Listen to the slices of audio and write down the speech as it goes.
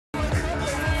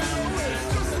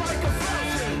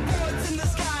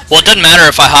Well, it doesn't matter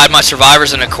if I hide my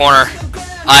survivors in a corner.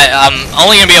 I'm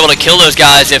only gonna be able to kill those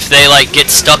guys if they like get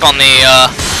stuck on the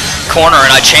corner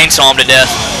and I chainsaw them to death.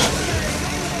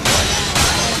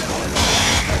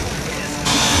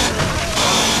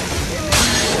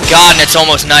 God, and it's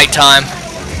almost nighttime.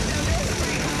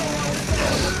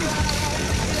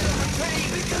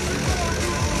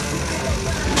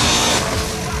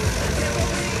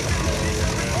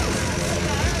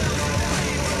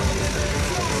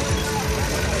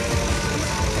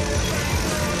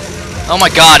 Oh my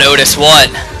God, Otis, what?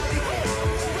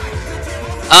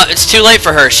 It's too late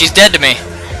for her. She's dead to me.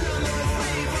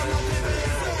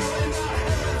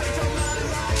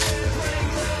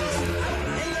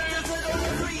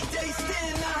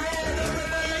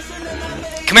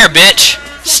 Come here, bitch.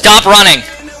 Stop running.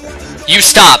 You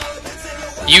stop.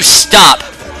 You stop.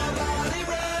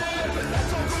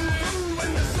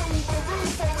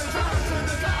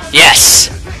 Yes.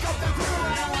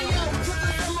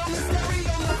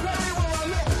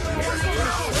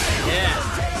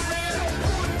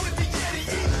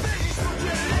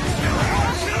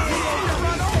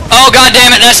 Oh, God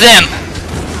damn it, that's them.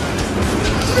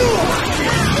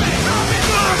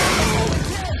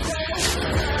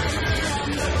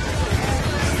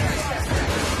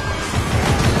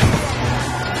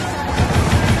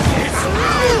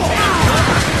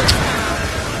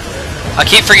 I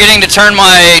keep forgetting to turn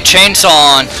my chainsaw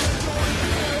on.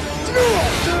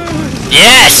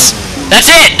 Yes! That's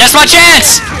it! That's my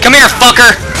chance! Come here,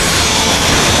 fucker!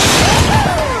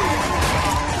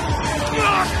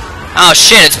 Oh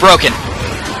shit, it's broken.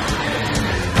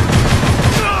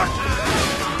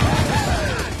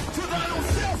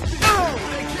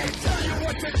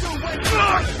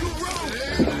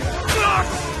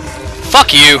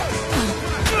 Fuck you.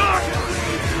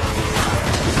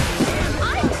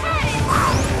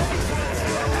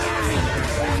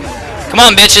 Come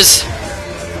on, bitches.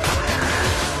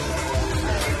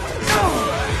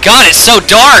 God, it's so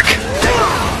dark.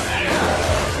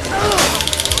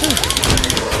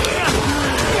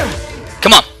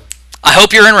 Come on. I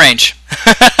hope you're in range.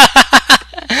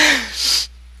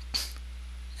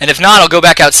 And if not, I'll go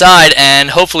back outside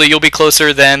and hopefully you'll be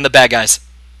closer than the bad guys.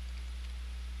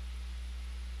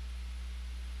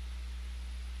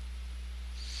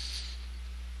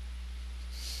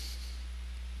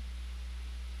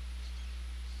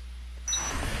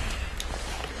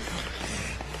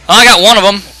 Oh, I got one of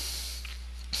them.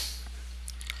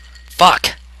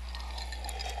 Fuck.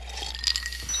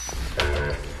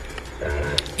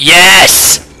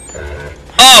 Yes!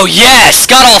 Oh, yes!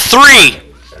 Got all three!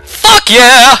 Fuck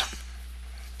yeah!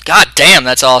 God damn,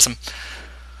 that's awesome.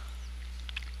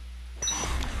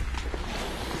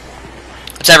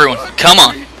 That's everyone. Come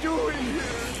on.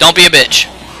 Don't be a bitch.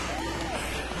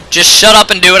 Just shut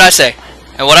up and do what I say.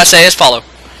 And what I say is follow.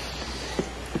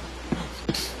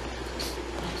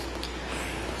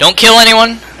 Don't kill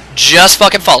anyone. Just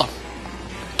fucking follow.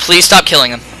 Please stop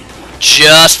killing them.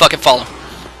 Just fucking follow.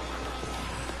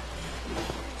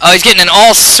 Oh, he's getting in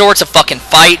all sorts of fucking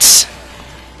fights.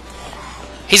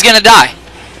 He's gonna die.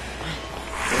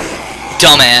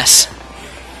 Dumbass.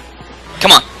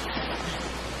 Come on.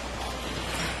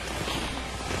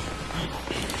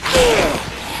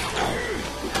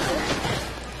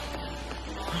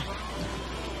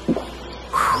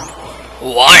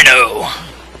 Wino.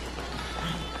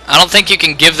 I don't think you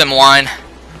can give them wine.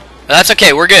 But that's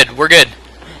okay, we're good, we're good.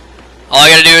 All I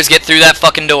gotta do is get through that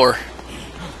fucking door.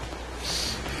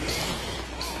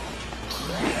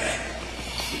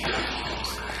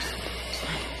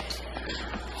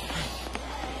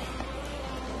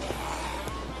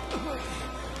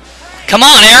 Come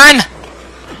on, Aaron!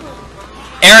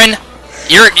 Aaron,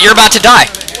 you're about to die.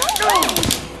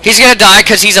 He's gonna die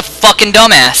because he's a fucking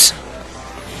dumbass.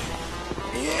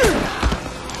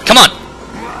 Come on.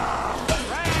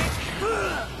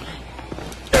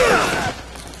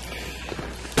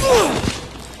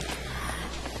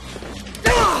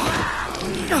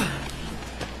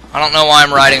 I don't know why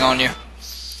I'm riding on you.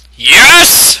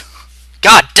 Yes!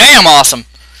 God damn awesome.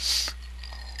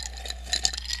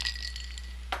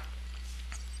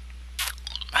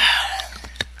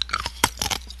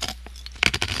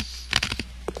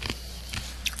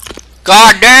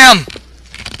 God damn!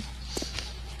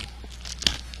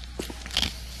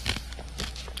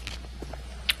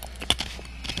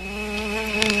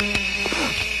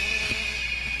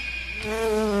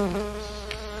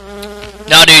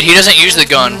 No, dude, he doesn't use the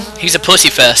gun. He's a pussy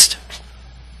fest.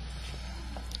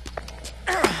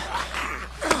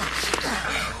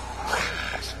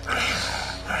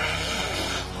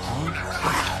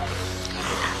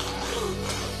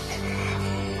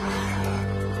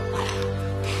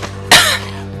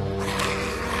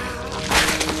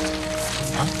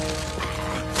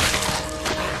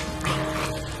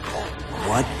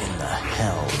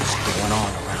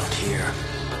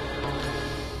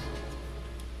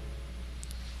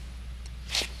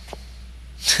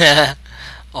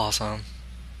 Awesome.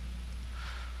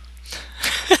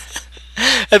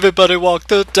 Everybody walk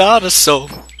the dinosaur.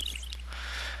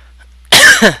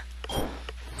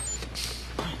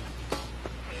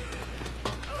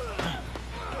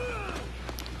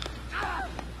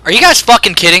 Are you guys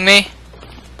fucking kidding me?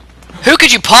 Who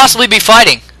could you possibly be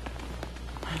fighting?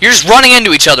 You're just running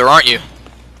into each other, aren't you?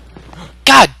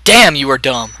 God damn, you are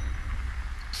dumb.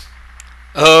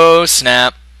 Oh,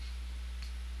 snap.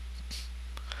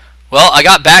 Well, I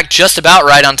got back just about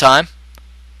right on time.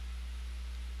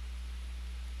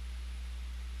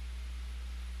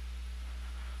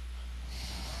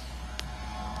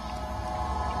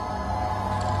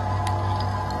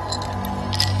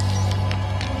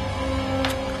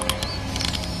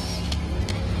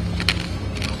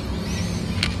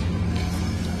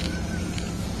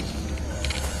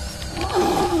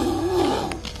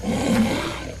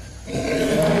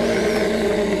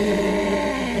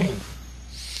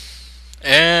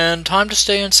 And time to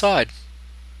stay inside.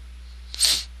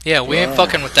 Yeah, we ain't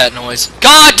fucking with that noise.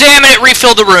 God damn it, it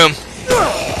refilled the room!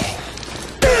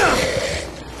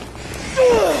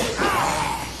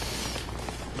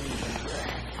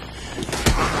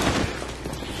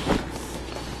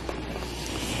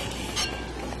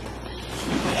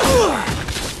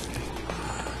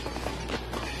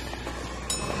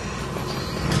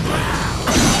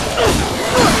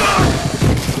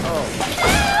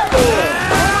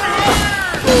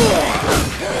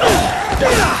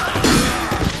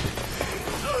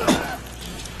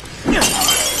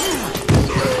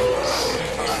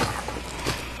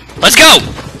 Let's go!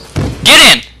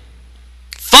 Get in!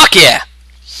 Fuck yeah!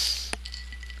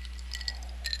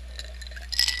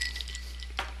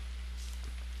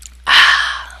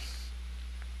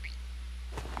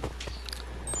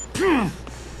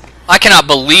 I cannot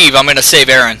believe I'm gonna save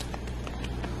Aaron.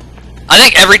 I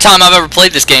think every time I've ever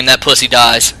played this game, that pussy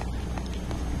dies.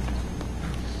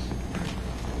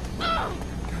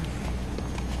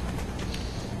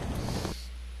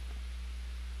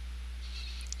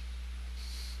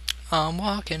 I'm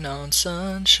walking on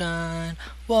sunshine.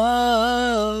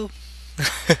 Whoa.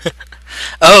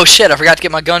 Oh shit, I forgot to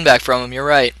get my gun back from him. You're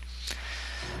right.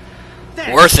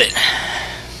 Worth it.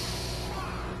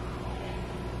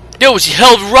 It was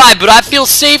held right, but I feel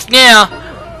safe now.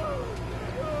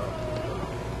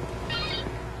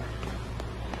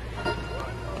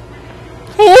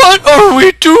 What are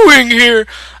we doing here?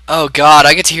 Oh god,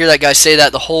 I get to hear that guy say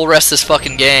that the whole rest of this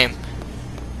fucking game.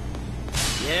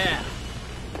 Yeah.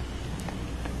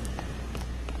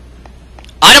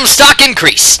 Item stock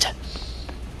increased.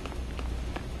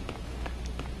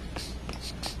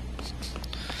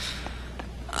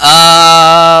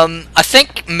 I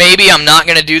think maybe I'm not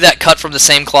gonna do that cut from the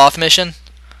same cloth mission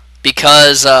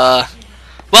because well,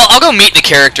 I'll go meet the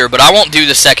character, but I won't do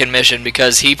the second mission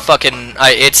because he fucking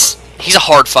he's a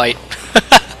hard fight.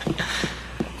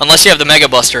 Unless you have the Mega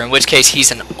Buster, in which case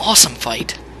he's an awesome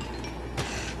fight.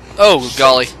 Oh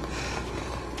golly.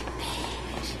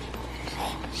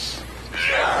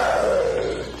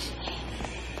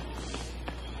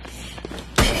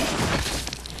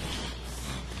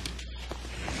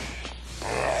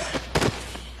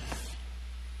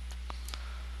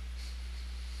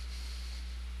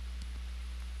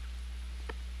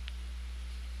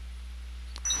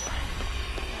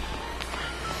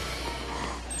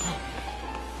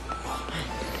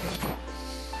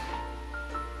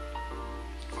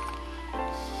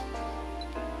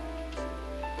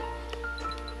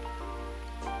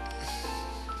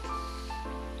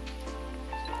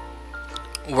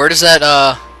 Where does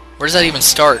that even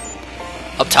start?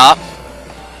 Up top?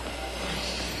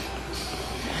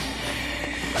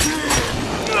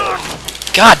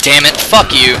 God damn it,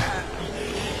 fuck you.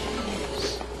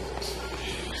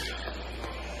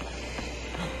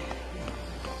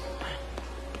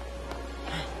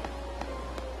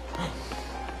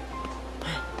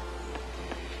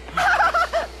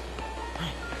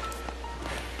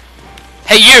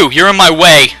 Hey you're in my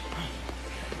way.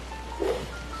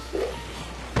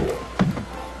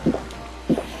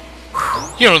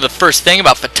 You don't know the first thing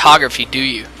about photography, do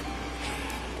you?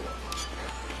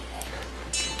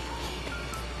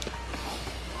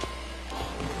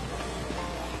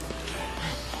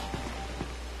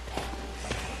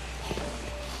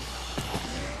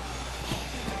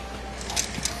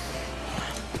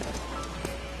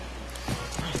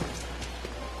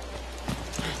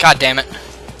 God damn it.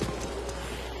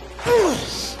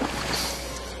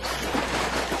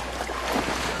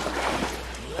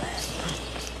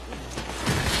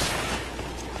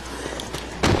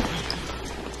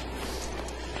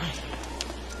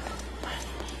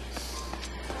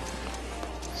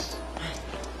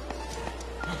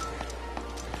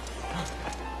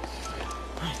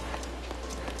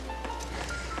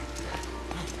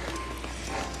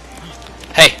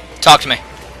 Talk to me.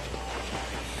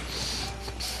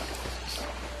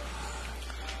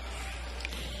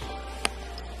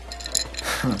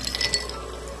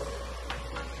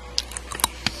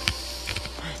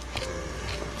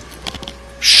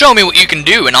 Show me what you can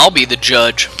do and I'll be the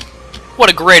judge. What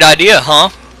a great idea, huh?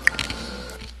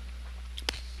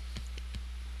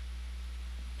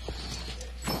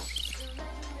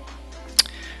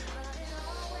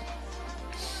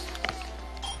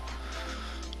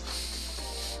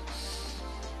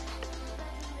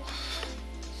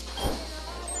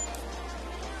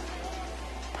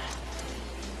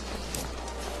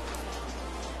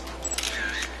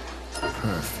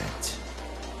 Perfect.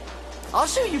 I'll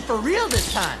shoot you for real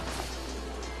this time.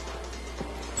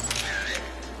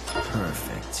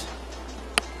 Perfect.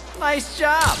 Nice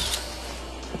job.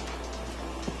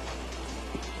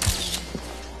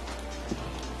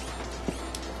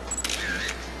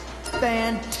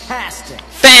 Fantastic.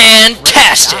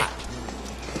 Fantastic.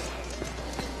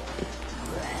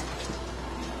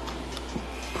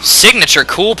 Signature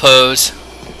cool pose.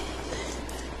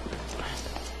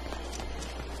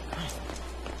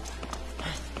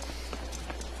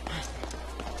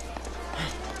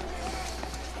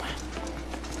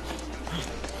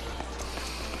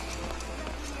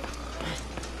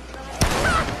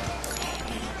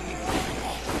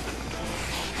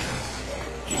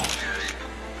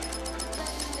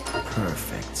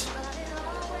 Perfect.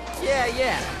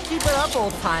 Yeah. Keep it up,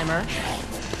 old timer.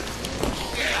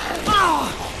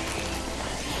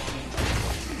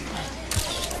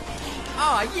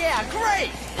 Oh, yeah,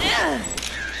 great!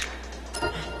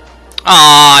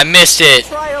 Aw, I missed it.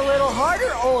 Try a little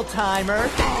harder, old timer.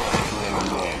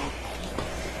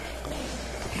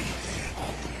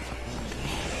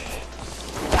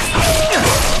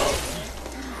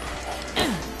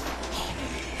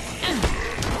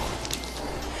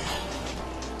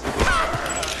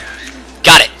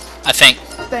 Got it, I think.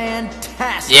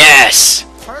 Fantastic. Yes.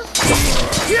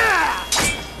 Perfect. Yeah!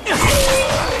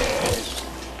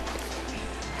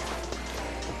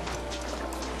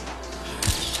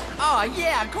 Oh,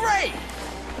 yeah, great!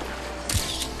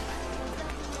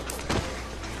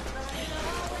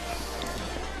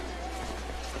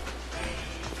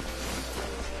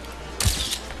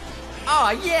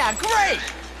 Oh, yeah, great!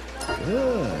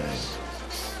 Good.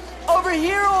 Over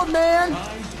here, old man!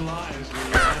 Time flies when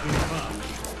you're having fun.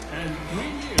 And 3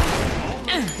 years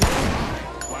almost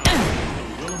while the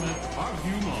Willamette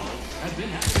Parkview Mall has been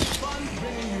having fun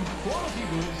bringing you quality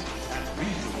goods at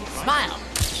reasonable prices. Smile!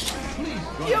 Please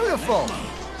join Beautiful! us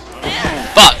next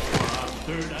month Fuck. for our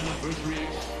 3rd anniversary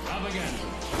extravaganza.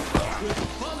 With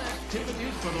fun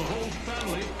activities for the whole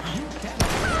family, you can't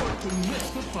afford to miss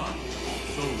the fun.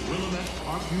 So Willamette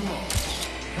Parkview Mall.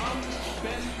 Come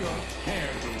spend your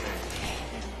cares away.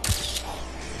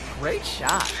 Great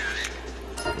shot.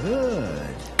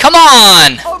 Good. Come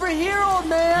on. Over here, old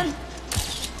man!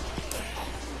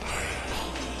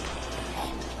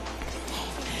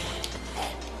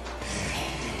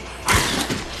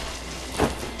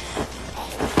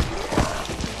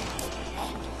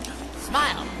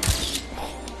 Smile.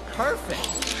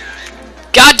 Perfect.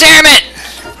 God damn it.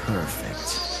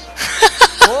 Perfect.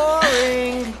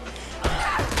 Boring.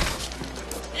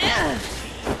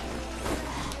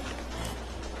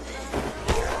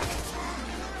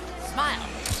 Smile.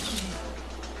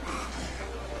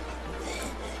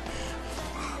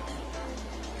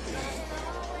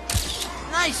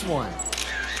 Nice one.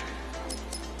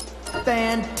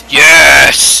 Fantastic.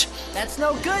 Yes. That's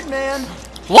no good, man.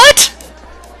 What?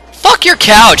 Fuck your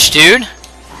couch, dude.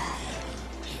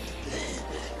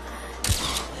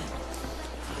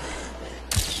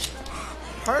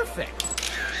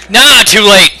 Perfect. Nah, too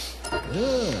late.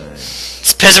 Good.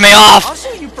 It's pissing me off. I'll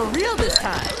shoot you for real this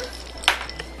time.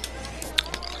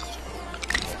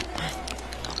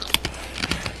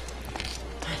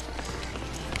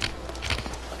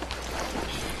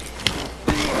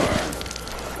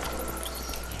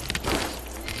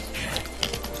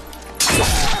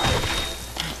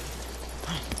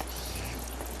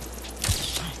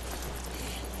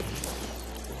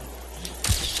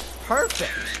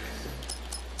 Perfect.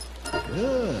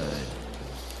 Good.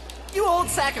 You old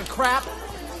sack of crap.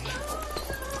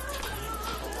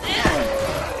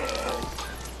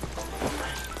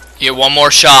 Get one more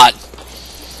shot.